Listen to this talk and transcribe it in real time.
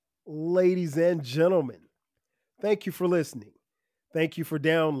Ladies and gentlemen, thank you for listening. Thank you for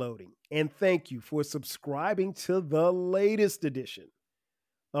downloading. And thank you for subscribing to the latest edition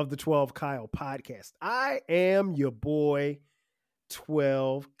of the 12 Kyle podcast. I am your boy,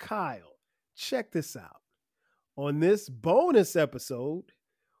 12 Kyle. Check this out. On this bonus episode,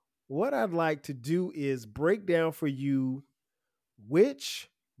 what I'd like to do is break down for you which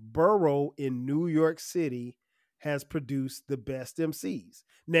borough in New York City has produced the best MCs.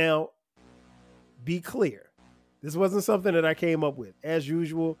 Now, be clear. This wasn't something that I came up with. As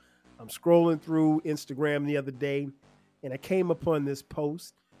usual, I'm scrolling through Instagram the other day, and I came upon this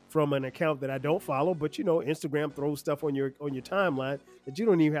post from an account that I don't follow, but Instagram throws stuff on your timeline that you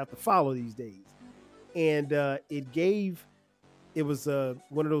don't even have to follow these days. And it was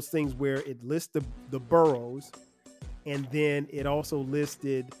one of those things where it lists the boroughs, and then it also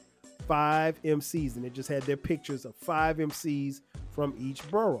listed 5 MCs, and it just had their pictures of 5 MCs from each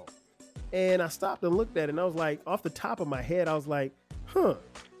borough. And I stopped and looked at it, and I was like, off the top of my head, I was like,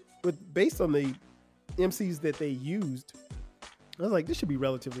 based on the MCs that they used, I was like, this should be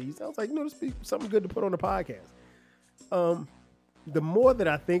relatively easy. I was like, this would be something good to put on the podcast. The more that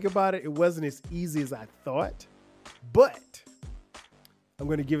I think about it, it wasn't as easy as I thought, but I'm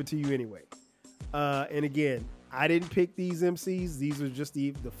going to give it to you anyway. And again, I didn't pick these MCs. These are just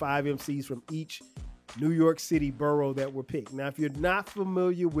the 5 MCs from each New York City borough that were picked. Now, if you're not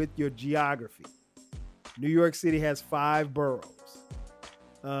familiar with your geography, New York City has 5 boroughs.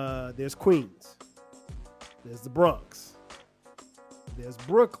 There's Queens. There's the Bronx. There's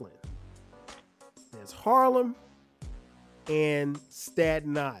Brooklyn. There's Harlem and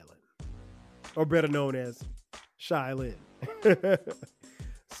Staten Island, or better known as Chi-Lin.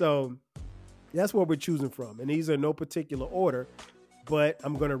 So that's what we're choosing from. And these are in no particular order, but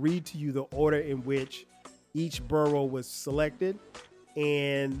I'm going to read to you the order in which each borough was selected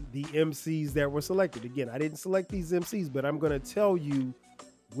and the MCs that were selected. Again, I didn't select these MCs, but I'm going to tell you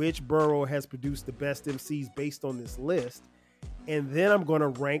which borough has produced the best MCs based on this list. And then I'm going to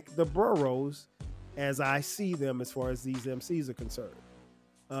rank the boroughs as I see them as far as these MCs are concerned.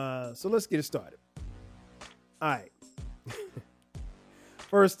 So let's get it started. All right.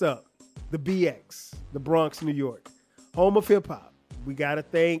 First up, the BX, the Bronx, New York, home of hip hop. We got to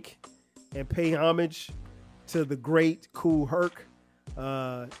thank and pay homage to the great Kool Herc.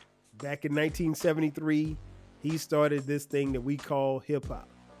 Back in 1973, he started this thing that we call hip hop.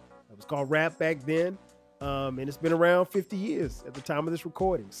 It was called rap back then. And it's been around 50 years at the time of this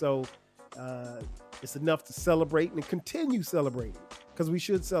recording. So it's enough to celebrate and continue celebrating, because we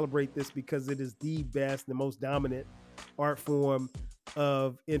should celebrate this because it is the best, the most dominant art form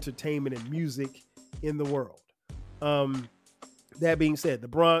of entertainment and music in the world. That being said, the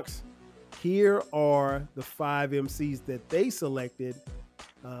Bronx, here are the 5 MCs that they selected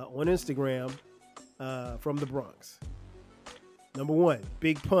on Instagram from the Bronx. Number 1,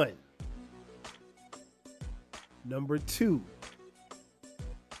 Big Pun. Number 2,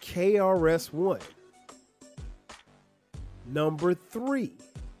 KRS-One. Number 3,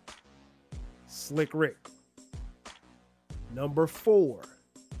 Slick Rick. Number 4,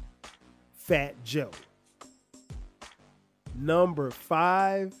 Fat Joe. Number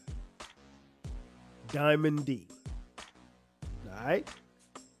 5, Diamond D. All right.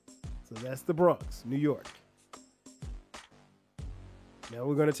 So that's the Bronx, New York. Now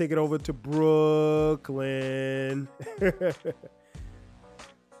we're going to take it over to Brooklyn.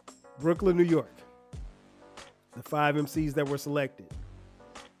 Brooklyn, New York. The 5 MCs that were selected.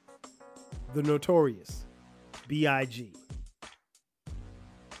 The Notorious, B.I.G.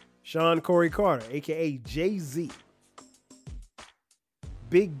 Sean Corey Carter, a.k.a. Jay-Z.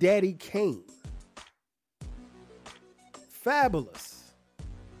 Big Daddy Kane. Fabulous.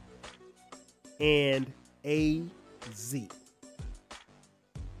 And A.Z.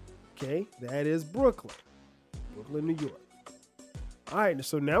 Okay, that is Brooklyn, New York. All right,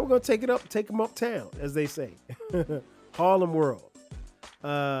 so now we're going to take them uptown, as they say. Harlem World,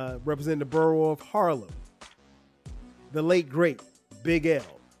 representing the borough of Harlem. The late, great Big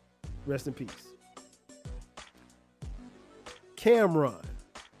L, rest in peace. Cameron,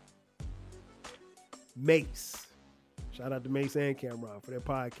 Mace, shout out to Mace and Cameron for their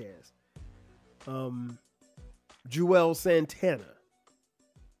podcast. Juelz Santana.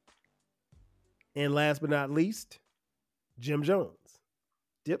 And last but not least, Jim Jones,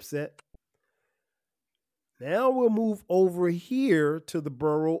 Dipset. Now we'll move over here to the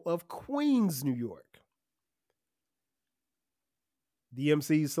borough of Queens, New York. The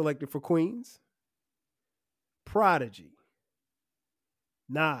MCs selected for Queens: Prodigy,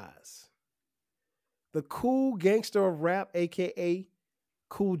 Nas, the cool gangster of rap, a.k.a.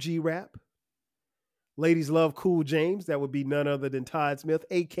 Cool G Rap. Ladies love Cool James. That would be none other than Todd Smith,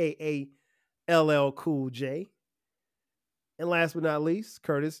 a.k.a. LL Cool J. And last but not least,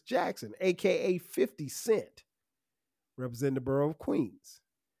 Curtis Jackson, a.k.a. 50 Cent, representing the borough of Queens.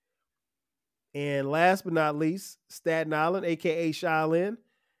 And last but not least, Staten Island, a.k.a. Shaolin.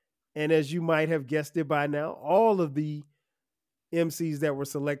 And as you might have guessed it by now, all of the MCs that were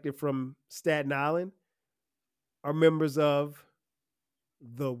selected from Staten Island are members of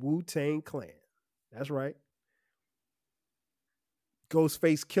the Wu-Tang Clan. That's right.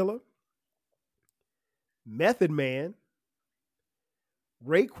 Ghostface Killer, Method Man,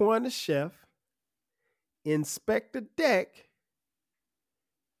 Raekwon the Chef, Inspector Deck,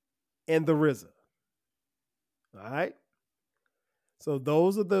 and the RZA. All right. So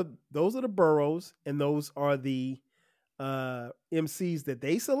those are the boroughs, and those are the MCs that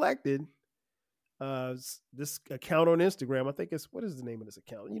they selected. This account on Instagram, I think what is the name of this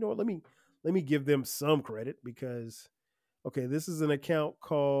account? You know what? Let me give them some credit because, okay, this is an account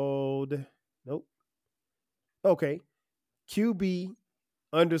called, nope. Okay, QB _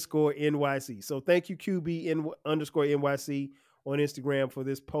 NYC. So thank you, QB _ NYC on Instagram for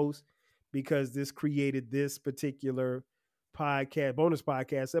this post, because this created this particular bonus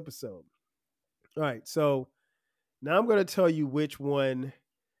podcast episode. All right, so now I'm going to tell you which one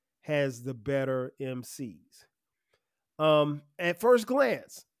has the better MCs. At first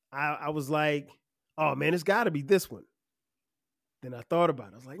glance, I was like, oh man, it's got to be this one. Then I thought about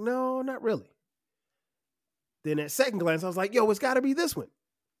it. I was like, no, not really. Then at second glance, I was like, yo, it's got to be this one.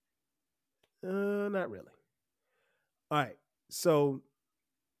 Not really. All right. So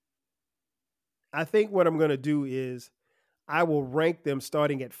I think what I'm going to do is I will rank them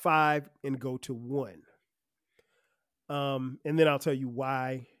starting at 5 and go to 1. And then I'll tell you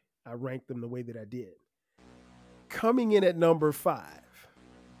why I ranked them the way that I did. Coming in at number 5,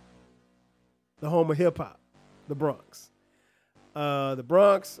 the home of hip hop, the Bronx. The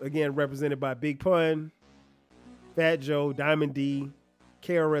Bronx, again, represented by Big Pun, Fat Joe, Diamond D,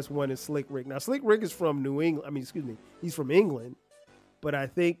 KRS-One, and Slick Rick. Now, Slick Rick is from he's from England, but I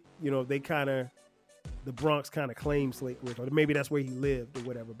think, the Bronx kind of claims Slick Rick, or maybe that's where he lived or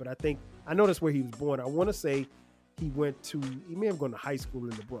whatever, but I know that's where he was born. I want to say he may have gone to high school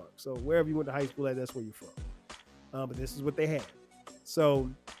in the Bronx. So wherever you went to high school at, that's where you're from. But this is what they had. So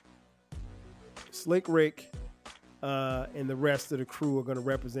Slick Rick and the rest of the crew are going to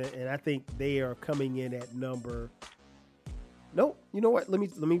represent, and I think they are coming in at number. No, you know what? Let me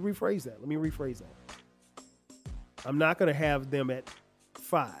rephrase that. I'm not going to have them at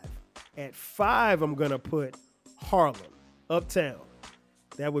 5. At 5, I'm going to put Harlem, Uptown.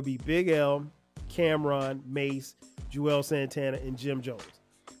 That would be Big L, Cameron, Mace, Joel Santana, and Jim Jones.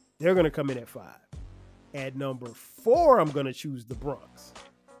 They're going to come in at 5. At number 4, I'm going to choose the Bronx.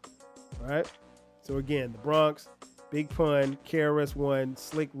 All right. So again, the Bronx, Big Pun, KRS-One,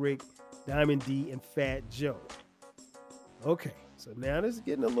 Slick Rick, Diamond D, and Fat Joe. Okay. So now this is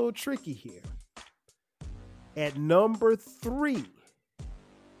getting a little tricky here. At number 3,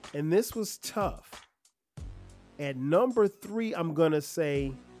 and this was tough. At number 3, I'm going to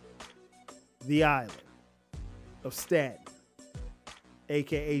say the Island of Staten,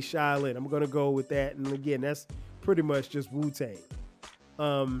 a.k.a. Shaolin. I'm going to go with that. And again, that's pretty much just Wu-Tang.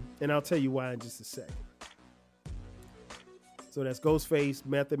 And I'll tell you why in just a second. So that's Ghostface,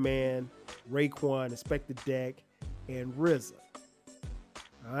 Method Man, Raekwon, Inspector Deck, and RZA.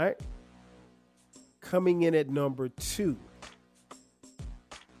 All right. Coming in at number 2,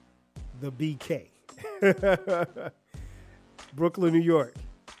 the BK. Brooklyn, New York.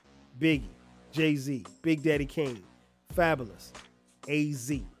 Biggie, Jay-Z, Big Daddy Kane, Fabulous,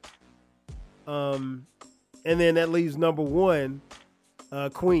 AZ. And then that leaves number 1,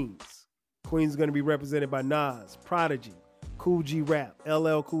 Queens. Queens is going to be represented by Nas, Prodigy, Cool G Rap,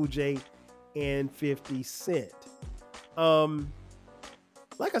 LL Cool J, and 50 Cent.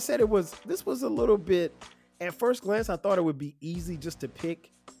 Like I said, this was a little bit, at first glance, I thought it would be easy just to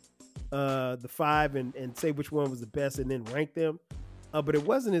pick the 5 and say which one was the best and then rank them. But it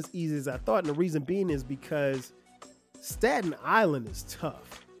wasn't as easy as I thought. And the reason being is because Staten Island is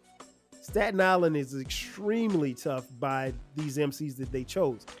tough. Staten Island is extremely tough by these MCs that they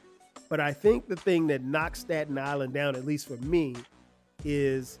chose. But I think the thing that knocks Staten Island down, at least for me,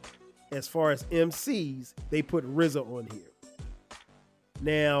 is as far as MCs, they put RZA on here.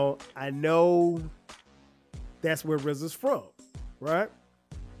 Now, I know that's where RZA's from, right?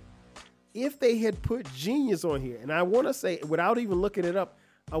 If they had put Genius on here, and I want to say, without even looking it up,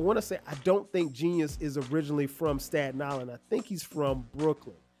 I want to say I don't think Genius is originally from Staten Island. I think he's from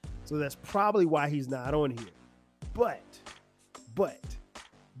Brooklyn. So that's probably why he's not on here. But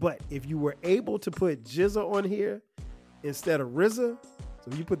But if you were able to put Jizza on here instead of RZA,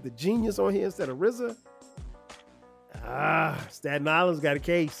 so you put the Genius on here instead of RZA, Staten Island's got a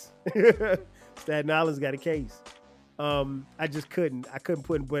case. Staten Island's got a case. I just couldn't. I couldn't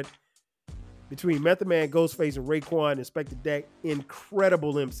put, but between Method Man, Ghostface, and Raekwon, Inspector Deck,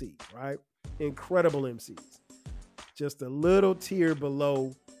 incredible MCs, right? Incredible MCs. Just a little tier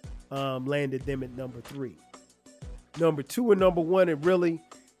below landed them at number 3. Number 2 and number 1, and really,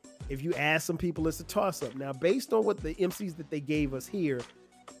 if you ask some people, it's a toss-up. Now, based on what the MCs that they gave us here,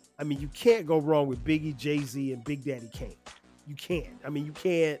 I mean, you can't go wrong with Biggie, Jay-Z, and Big Daddy Kane. You can't. I mean, you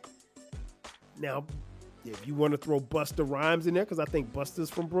can't. Now, if you want to throw Busta Rhymes in there, because I think Busta's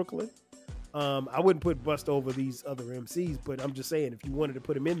from Brooklyn, I wouldn't put Busta over these other MCs, but I'm just saying, if you wanted to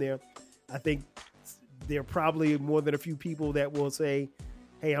put him in there, I think there are probably more than a few people that will say,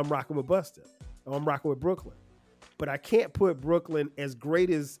 hey, I'm rocking with Busta, or I'm rocking with Brooklyn. But I can't put Brooklyn, as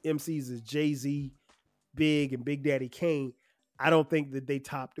great as MCs as Jay-Z, Big, and Big Daddy Kane. I don't think that they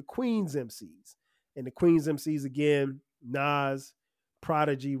top the Queens MCs. And the Queens MCs, again, Nas,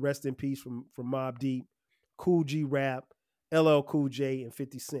 Prodigy, rest in peace from Mobb Deep, Cool G Rap, LL Cool J, and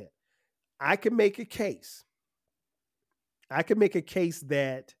 50 Cent. I can make a case. I can make a case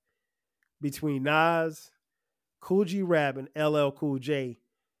that between Nas, Cool G Rap, and LL Cool J,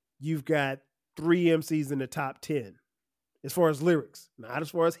 you've got 3 MCs in the top 10 as far as lyrics, not as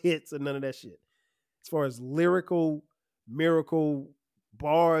far as hits and none of that shit. As far as lyrical, miracle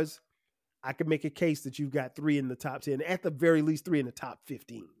bars, I can make a case that you've got 3 in the top 10, at the very least 3 in the top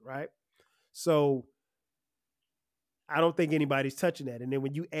 15, right? So I don't think anybody's touching that. And then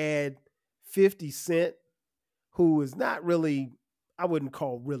when you add 50 Cent, who is not really, I wouldn't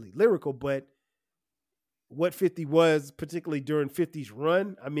call really lyrical, but what 50 was, particularly during 50's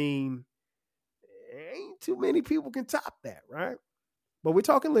run, I mean, ain't too many people can top that, right? But we're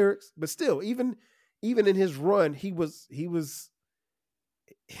talking lyrics, but still, even in his run, he was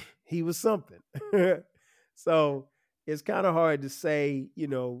something. So it's kind of hard to say,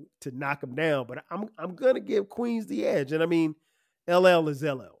 to knock him down, but I'm going to give Queens the edge. And I mean, LL is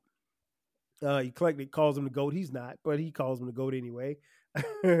LL. Eclectic calls him the GOAT. He's not, but he calls him the GOAT anyway.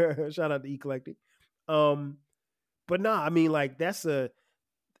 Shout out to Eclectic. But nah, I mean, like,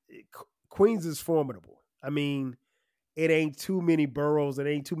 Queens is formidable. I mean, it ain't too many boroughs. It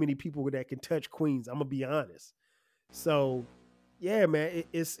ain't too many people that can touch Queens. I'm gonna be honest. So, yeah, man,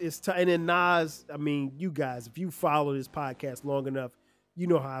 it's and then Nas. I mean, you guys, if you follow this podcast long enough, you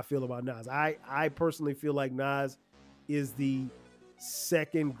know how I feel about Nas. I personally feel like Nas is the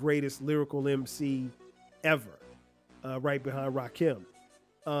second greatest lyrical MC ever, right behind Rakim.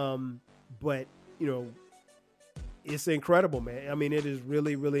 But it's incredible, man. I mean, it is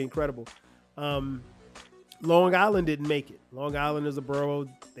really, really incredible. Long Island didn't make it. Long Island is a borough.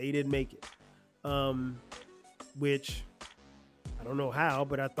 They didn't make it. Which I don't know how,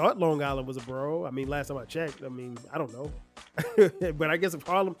 but I thought Long Island was a borough. I mean, last time I checked, I mean, I don't know. But I guess if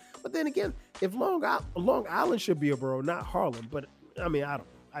Harlem, but then again, if Long Island should be a borough, not Harlem. But I mean, I don't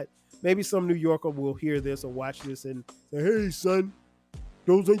know. Maybe some New Yorker will hear this or watch this and say, hey, son,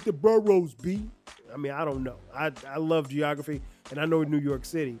 those ain't the boroughs, B. I mean, I don't know. I love geography, and I know New York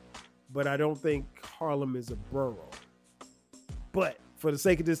City, but I don't think Harlem is a borough. But for the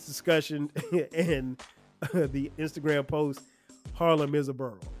sake of this discussion and the Instagram post, Harlem is a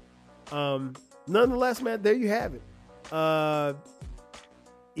borough. Nonetheless, man, there you have it.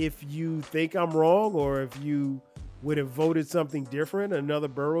 If you think I'm wrong, or if you would have voted something different, another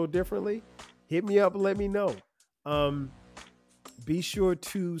borough differently, hit me up and let me know. Be sure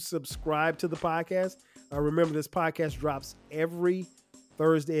to subscribe to the podcast. Remember, this podcast drops every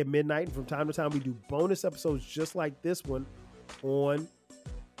Thursday at midnight. And from time to time, we do bonus episodes just like this one on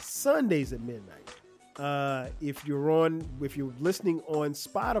Sundays at midnight. If you're listening on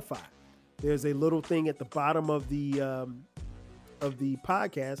Spotify, there's a little thing at the bottom of the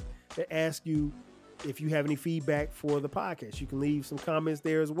podcast that asks you if you have any feedback for the podcast. You can leave some comments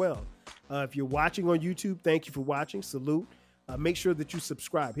there as well. If you're watching on YouTube, thank you for watching. Salute. Make sure that you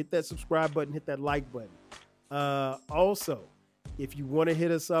subscribe. Hit that subscribe button. Hit that like button. Also, if you want to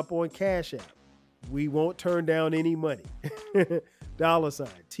hit us up on Cash App, we won't turn down any money. $,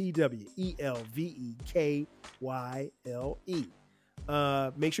 TWELVEKYLE.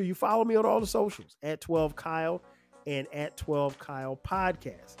 Make sure you follow me on all the socials at 12Kyle and at 12Kyle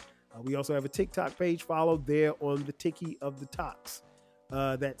Podcast. We also have a TikTok page. Follow there on the Tiki of the Talks.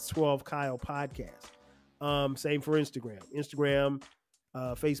 That's 12Kyle Podcast. Same for Instagram,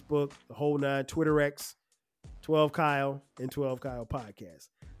 Facebook, the whole 9, Twitter X, 12Kyle and 12Kyle Podcast.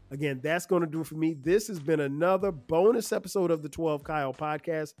 Again, that's going to do it for me. This has been another bonus episode of the 12 Kyle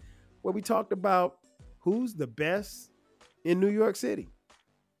podcast where we talked about who's the best in New York City.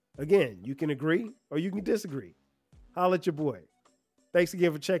 Again, you can agree or you can disagree. Holla at your boy. Thanks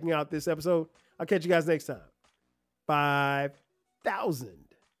again for checking out this episode. I'll catch you guys next time. 5,000.